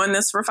who've been doing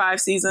this for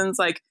 5 seasons,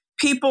 like,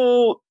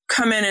 people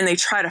come in and they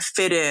try to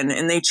fit in,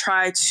 and they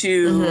try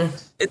to.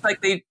 It's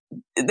like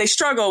they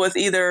struggle with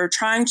either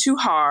trying too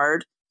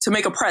hard to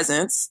make a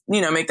presence,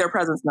 make their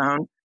presence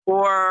known,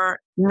 or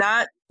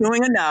not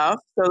doing enough,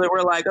 so that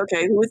we're like,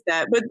 okay, who is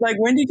that? But like,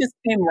 Wendy just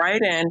came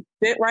right in,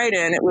 fit right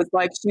in. It was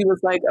like she was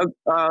like a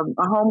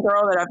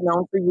homegirl that I've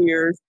known for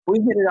years. We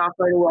hit it off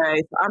right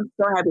away. So I'm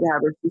so happy to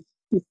have her.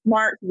 She's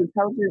smart, she's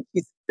intelligent,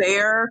 she's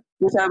fair,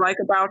 which I like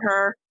about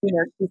her. She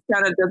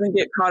kind of doesn't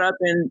get caught up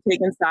in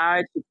taking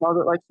sides. She calls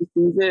it like she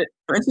sees it.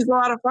 And she's a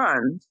lot of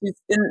fun. It's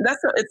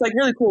like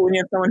really cool when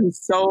you have someone who's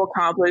so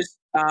accomplished,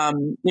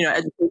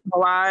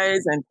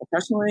 educational-wise and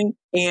professionally,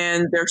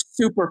 and they're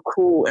super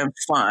cool and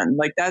fun.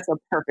 Like, that's a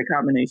perfect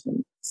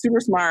combination.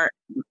 Super smart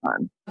and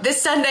fun.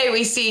 This Sunday,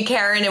 we see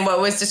Karen in what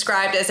was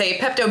described as a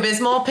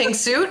Pepto-Bismol pink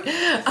suit.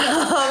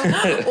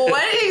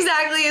 What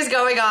exactly is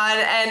going on?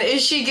 And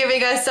is she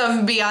giving us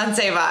some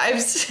Beyonce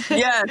vibes?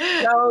 Yes.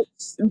 So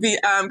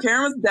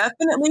Karen was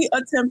definitely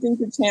attempting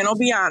to channel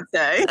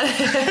Beyonce.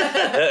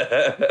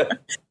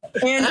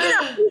 And,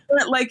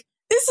 like,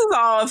 this is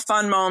all a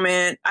fun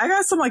moment. I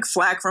got some like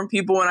flack from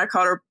people when I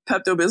called her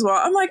Pepto-Bismol.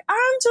 I'm like,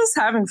 I'm just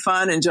having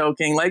fun and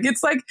joking. Like,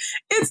 it's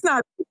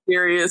not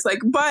serious. Like,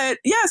 but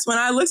yes, when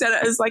I looked at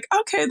it, it's like,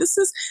 okay, this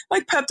is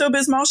like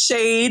Pepto-Bismol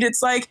shade.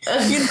 It's like,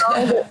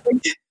 like,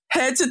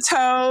 head to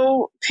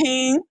toe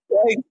pink,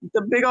 like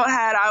the big old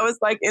hat. I was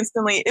like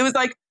instantly, it was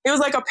like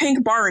a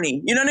pink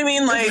Barney. You know what I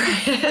mean? Like,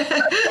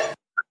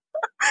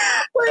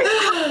 like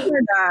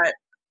that.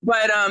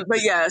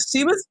 But yeah,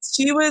 she was,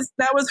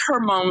 that was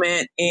her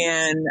moment.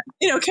 And,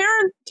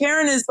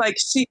 Karen is like,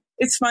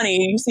 it's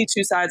funny. You see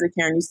two sides of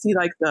Karen. You see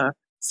like the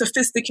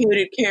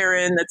sophisticated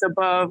Karen that's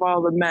above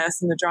all the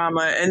mess and the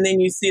drama. And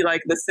then you see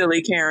like the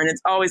silly Karen.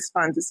 It's always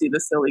fun to see the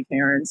silly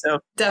Karen. So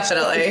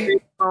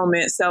definitely a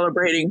moment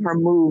celebrating her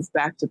move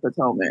back to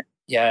Potomac.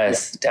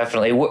 Yes,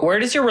 definitely. Where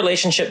does your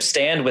relationship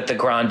stand with the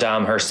Grand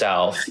Dame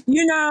herself?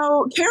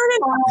 Karen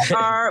and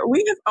I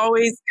we have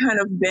always kind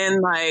of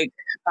been like,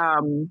 I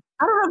don't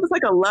know if it's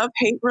like a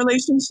love-hate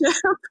relationship.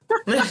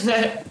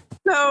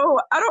 So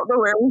I don't know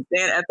where we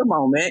stand at the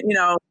moment.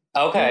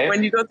 Okay.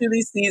 When you go through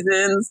these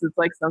seasons, it's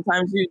like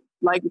sometimes you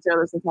like each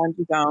other, sometimes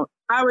you don't.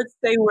 I would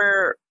say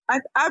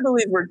I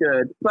believe we're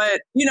good.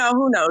 But,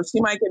 who knows? She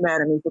might get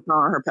mad at me for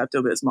calling her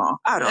Pepto-Bismol.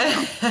 I don't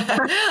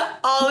know.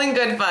 All in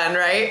good fun,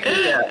 right?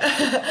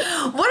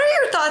 Yeah. What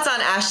are your thoughts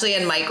on Ashley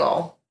and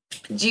Michael?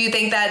 Do you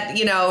think that,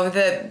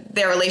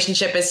 their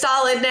relationship is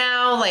solid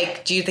now?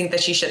 Like, do you think that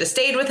she should have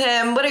stayed with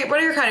him? What are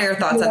your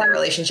thoughts on their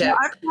relationship?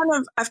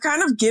 I've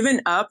kind of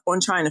given up on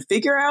trying to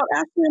figure out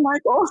Ashley and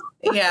Michael.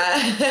 Yeah.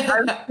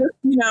 I've just,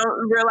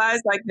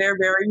 realized like they're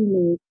very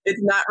unique.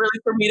 It's not really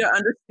for me to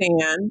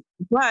understand.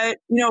 But,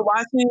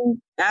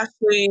 watching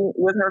Ashley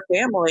with her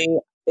family,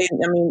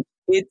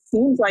 it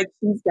seems like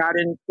she's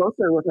gotten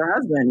closer with her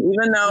husband,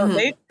 even though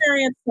they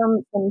experienced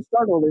some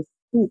struggle this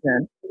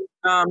season.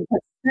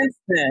 Since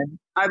then,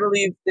 I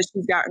believe that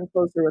she's gotten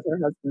closer with her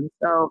husband.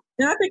 So,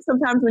 and I think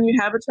sometimes when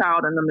you have a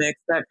child in the mix,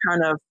 that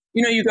kind of,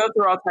 you go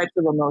through all types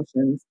of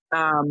emotions.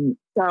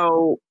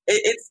 So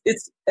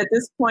it's at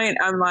this point,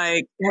 I'm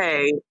like,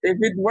 hey, if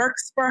it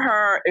works for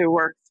her, it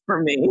works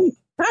for me.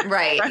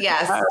 Right.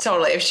 Yes,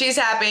 totally. If she's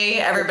happy,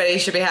 everybody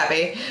should be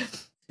happy.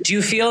 Do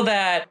you feel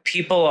that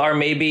people are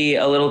maybe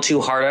a little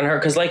too hard on her?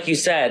 Because like you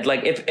said,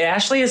 like if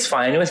Ashley is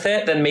fine with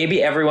it, then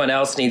maybe everyone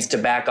else needs to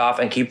back off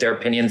and keep their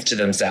opinions to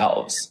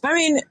themselves. I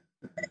mean,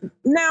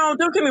 now,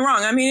 don't get me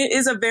wrong. I mean, it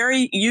is a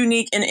very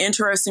unique and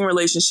interesting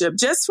relationship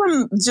just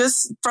from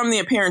the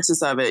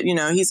appearances of it.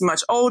 He's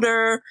much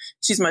older.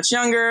 She's much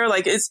younger.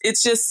 Like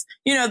it's just,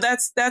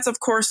 that's of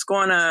course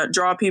going to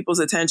draw people's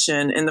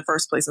attention in the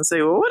first place and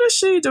say, well, what is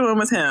she doing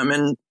with him?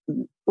 And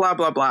blah,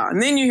 blah, blah.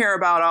 And then you hear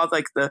about all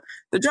like the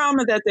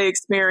drama that they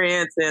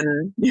experience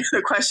and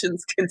the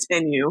questions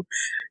continue.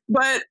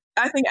 But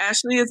I think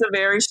Ashley is a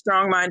very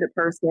strong-minded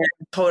person.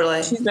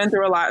 Totally. She's been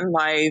through a lot in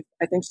life.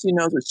 I think she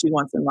knows what she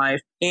wants in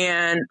life.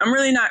 And I'm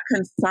really not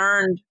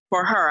concerned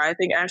for her. I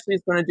think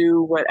Ashley's going to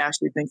do what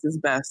Ashley thinks is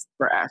best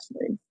for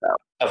Ashley. So,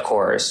 of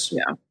course.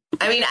 Yeah.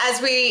 I mean, as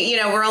we,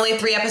 we're only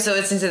 3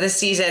 episodes into this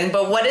season,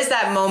 but what is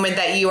that moment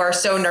that you are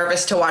so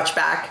nervous to watch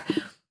back?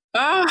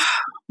 Wow.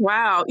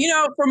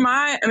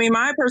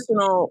 My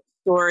personal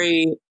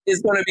story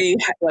is going to be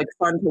like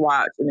fun to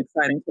watch and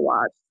exciting to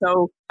watch.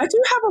 So I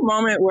do have a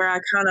moment where I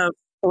kind of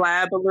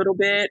blab a little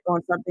bit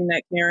on something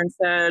that Karen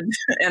said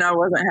and I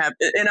wasn't happy.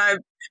 And I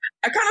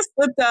kind of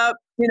slipped up,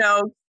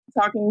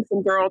 talking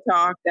some girl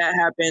talk that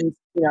happened,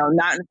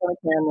 not in front of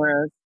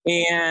cameras.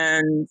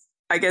 And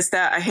I guess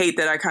that I hate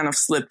that I kind of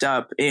slipped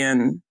up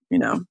and,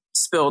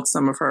 spilled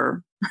some of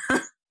her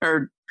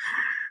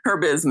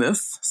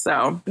business.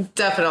 So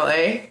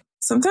definitely.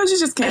 Sometimes you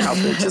just can't help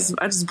it.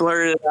 I just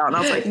blurted it out and I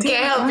was like,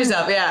 can't help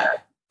yourself. Yeah.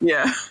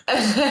 Yeah.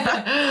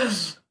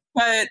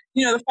 But,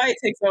 the fight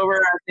takes over.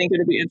 I think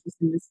it'll be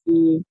interesting to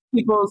see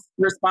people's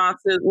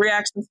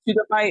reactions to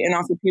the fight and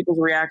also people's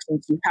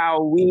reactions to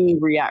how we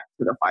react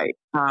to the fight.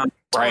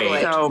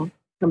 Right. So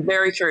I'm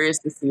very curious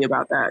to see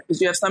about that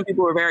because you have some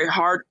people who are very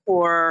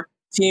hardcore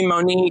Team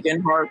Monique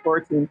and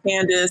hardcore Team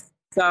Candace.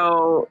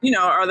 So,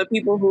 are the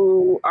people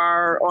who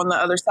are on the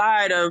other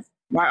side of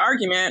my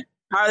argument,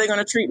 how are they going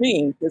to treat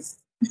me? Because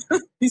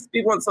these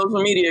people on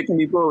social media can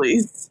be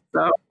bullies.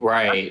 So.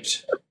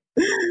 Right.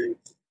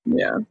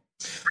 Yeah.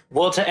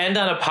 Well, to end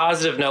on a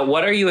positive note,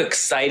 what are you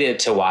excited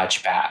to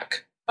watch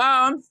back? Oh,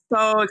 I'm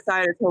so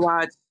excited to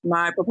watch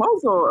My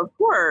Proposal, of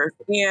course.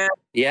 And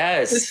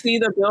yes, to see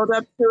the build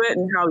up to it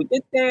and how we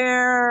get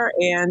there.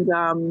 And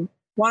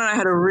Juan and I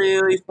had a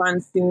really fun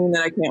scene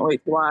that I can't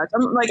wait to watch.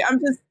 I'm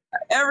just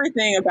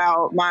everything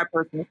about my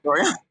personal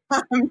story.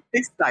 I'm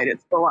excited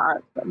to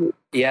watch.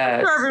 Yeah,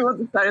 I'm sure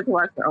everyone's excited to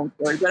watch their own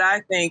story, but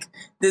I think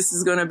this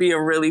is going to be a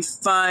really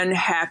fun,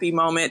 happy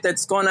moment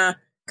that's going to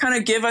kind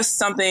of give us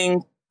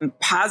something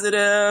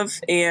positive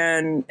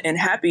and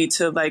happy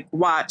to like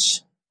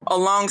watch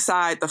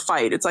alongside the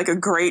fight. It's like a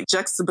great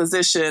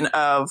juxtaposition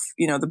of,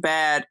 the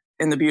bad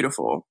and the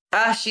beautiful.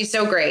 She's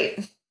so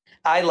great.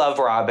 I love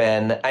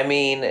Robyn. I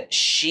mean,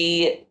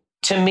 she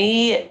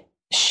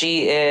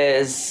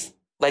is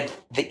like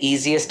the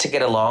easiest to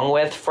get along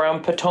with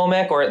from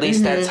Potomac, or at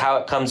least that's how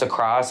it comes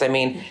across. I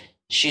mean,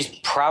 she's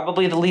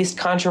probably the least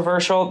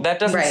controversial. That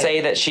doesn't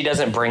say that she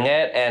doesn't bring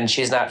it and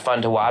she's not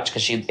fun to watch,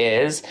 because she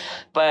is,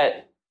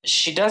 but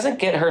she doesn't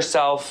get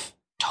herself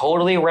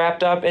totally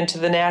wrapped up into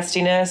the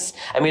nastiness.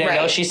 I mean, I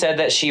know she said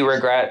that she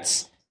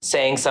regrets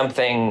saying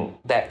something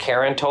that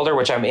Karen told her,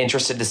 which I'm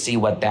interested to see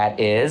what that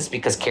is,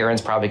 because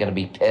Karen's probably going to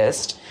be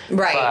pissed.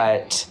 Right.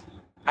 But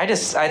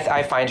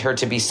I find her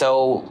to be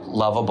so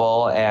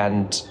lovable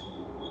and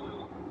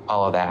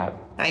all of that.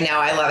 I know.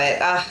 I love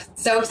it.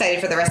 So excited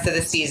for the rest of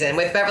the season.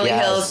 With Beverly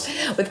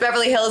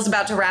Hills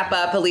about to wrap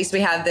up, at least we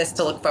have this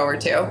to look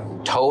forward to.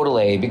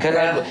 Totally.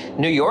 Because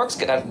New York's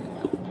got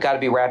to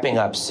be wrapping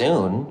up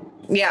soon.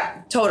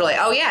 Yeah, totally.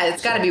 Oh, yeah,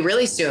 it's got to be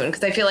really soon,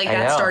 because I feel like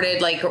that started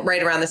like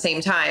right around the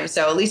same time.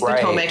 So at least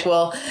Potomac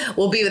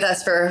will be with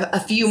us for a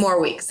few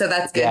more weeks. So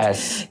that's good.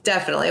 Yes.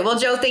 Definitely. Well,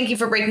 Joe, thank you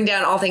for breaking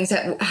down all things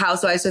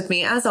Housewives with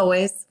me, as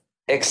always.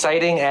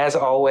 Exciting as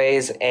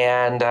always.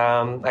 And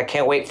I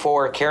can't wait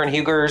for Karen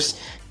Huger's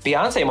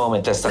Beyonce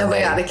moment this Sunday. Oh my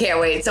God, I can't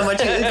wait. So much.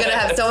 We're going to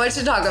have so much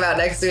to talk about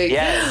next week.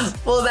 Yes.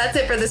 Well, that's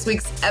it for this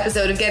week's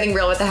episode of Getting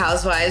Real with the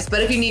Housewives.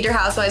 But if you need your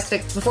Housewives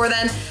fix before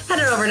then, head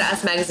on over to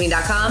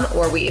usmagazine.com,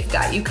 or we've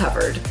got you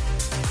covered.